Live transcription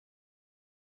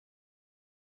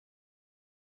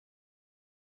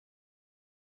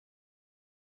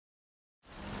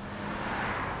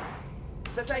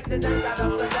to take the dank out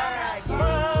of the bag.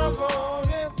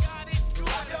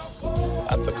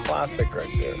 That's a classic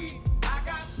right there.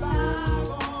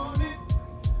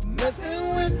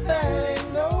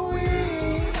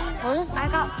 What does I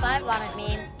got 5 on it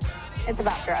mean? It's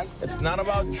about drugs. It's not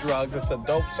about drugs. It's a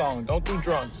dope song. Don't do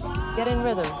drugs. Get in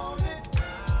rhythm.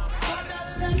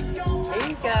 There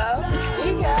you go. There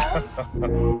you go.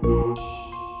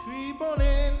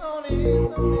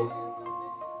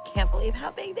 Can't believe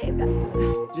how big they've got.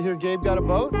 Did you hear Gabe got a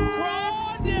boat?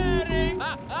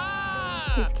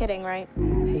 He's kidding, right?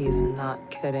 He's not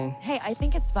kidding. Hey, I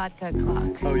think it's vodka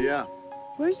o'clock. Oh, yeah.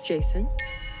 Where's Jason?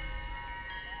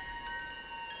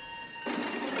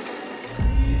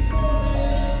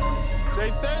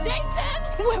 Jason? Jason!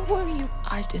 Where were you?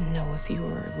 I didn't know if you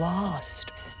were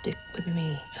lost. Stick with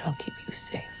me, and I'll keep you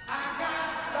safe.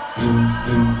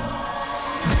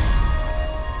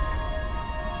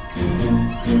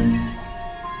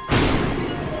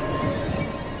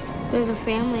 There's a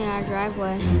family in our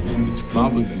driveway. It's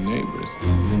probably the neighbors.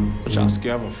 But y'all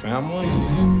scared of a family?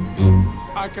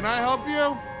 Hi, can I help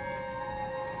you?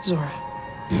 Zora,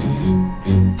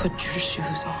 put your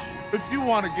shoes on. If you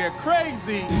want to get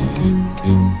crazy,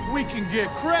 we can get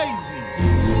crazy.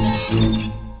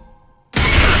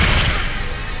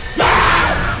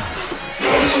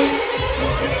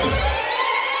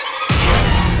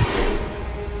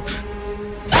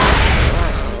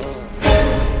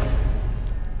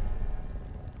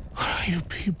 What are you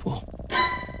people?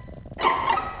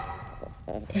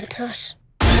 It's us.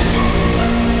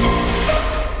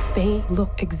 They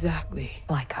look exactly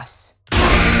like us.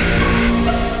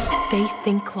 They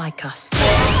think like us.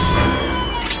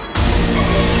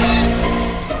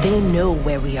 They know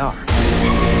where we are.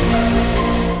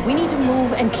 We need to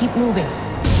move and keep moving.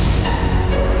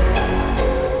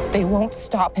 They won't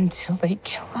stop until they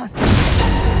kill us.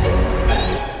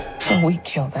 Or we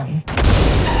kill them.